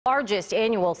Largest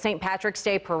annual St. Patrick's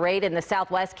Day parade in the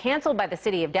Southwest canceled by the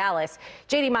city of Dallas.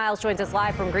 JD Miles joins us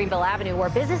live from Greenville Avenue,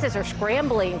 where businesses are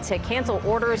scrambling to cancel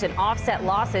orders and offset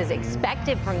losses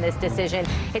expected from this decision.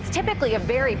 It's typically a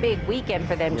very big weekend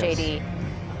for them, Yes. JD.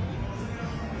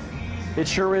 It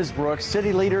sure is, Brooks.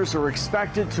 City leaders are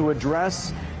expected to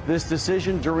address this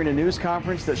decision during a news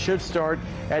conference that should start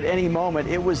at any moment.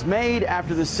 It was made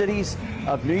after the cities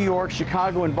of New York,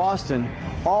 Chicago, and Boston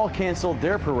all canceled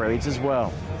their parades as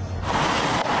well.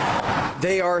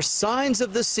 They are signs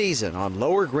of the season on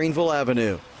Lower Greenville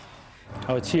Avenue.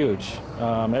 Oh, it's huge.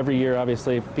 Every year,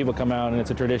 obviously, people come out, and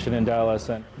it's a tradition in Dallas.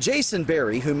 And Jason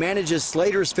Berry, who manages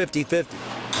Slater's 50/50,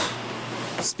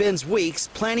 spends weeks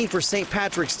planning for St.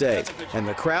 Patrick's Day and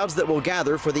the crowds that will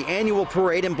gather for the annual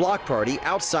parade and block party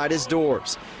outside his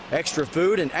doors. Extra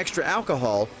food and extra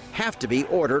alcohol have to be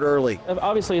ordered early.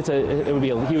 obviously, it would be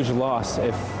a huge loss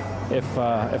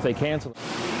if they cancel.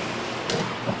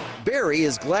 Berry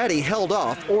is glad he held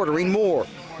off ordering more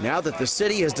now that the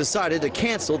city has decided to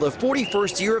cancel the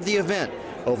 41st year of the event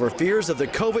over fears of the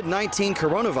COVID-19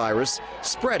 coronavirus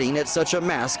spreading at such a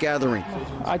mass gathering.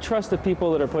 I trust the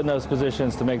people that are put in those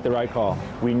positions to make the right call.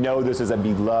 We know this is a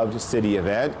beloved city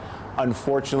event.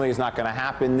 Unfortunately, it's not going to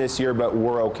happen this year, but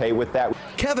we're okay with that.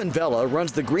 Kevin Vella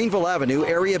runs the Greenville Avenue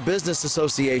Area Business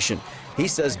Association. He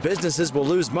says businesses will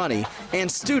lose money and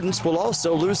students will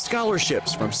also lose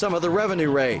scholarships from some of the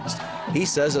revenue raised. He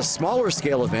says a smaller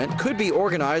scale event could be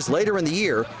organized later in the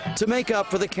year to make up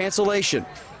for the cancellation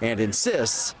and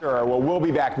insists. Sure, well, we'll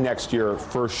be back next year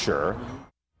for sure.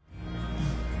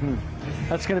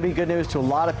 That's going to be good news to a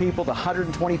lot of people, the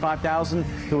 125,000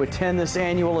 who attend this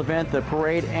annual event, the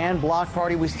parade and block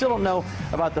party. We still don't know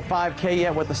about the 5K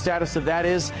yet, what the status of that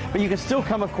is, but you can still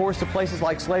come, of course, to places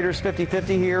like Slater's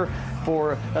 50/50 here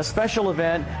for a special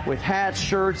event with hats,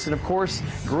 shirts, and, of course,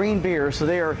 green beer. So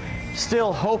they are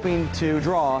still hoping to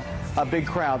draw a big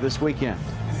crowd this weekend.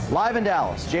 Live in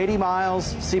Dallas, JD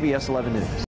Miles, CBS 11 News.